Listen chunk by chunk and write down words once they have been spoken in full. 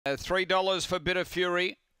$3 for Bit of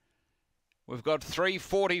Fury. We've got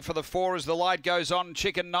 $3.40 for the 4 as the light goes on.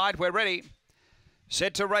 Chicken Night, we're ready.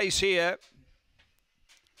 Set to race here.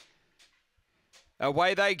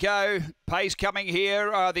 Away they go. Pace coming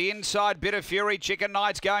here. The inside, Bit of Fury. Chicken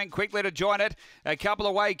Knight's going quickly to join it. A couple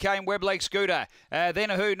away came Webleg Scooter.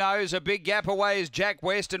 Then Who Knows? A big gap away is Jack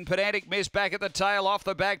West and Pedantic Miss back at the tail. Off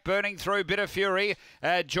the back, burning through Bit of Fury.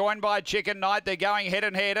 Joined by Chicken Knight. They're going head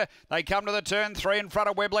and head. They come to the turn 3 in front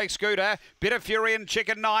of Webleg Scooter. Bit of Fury and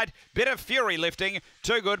Chicken Knight. Bit of Fury lifting.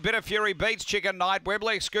 Too good. Bit of Fury beats Chicken Knight.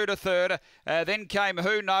 Webleg Scooter third. Then came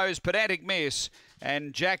Who Knows? Pedantic Miss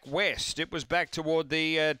and Jack West. It was back toward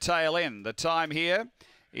the tail end. The time here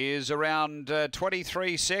is around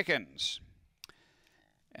 23 seconds.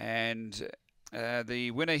 And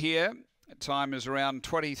the winner here, time is around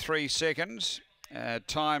 23 seconds.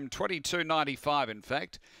 Time 22.95 in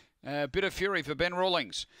fact. Bit of Fury for Ben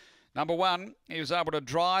Rawlings. Number 1, he was able to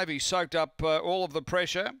drive. He soaked up all of the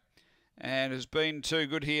pressure and has been too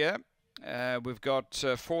good here. We've got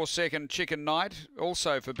 4-second Chicken Night,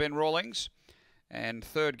 also for Ben Rawlings. And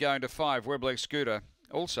third going to 5, Webleg Scooter,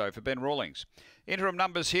 also for Ben Rawlings. Interim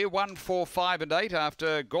numbers here, 1, 4, 5 and 8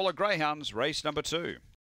 after Gawler Greyhounds, race number 2.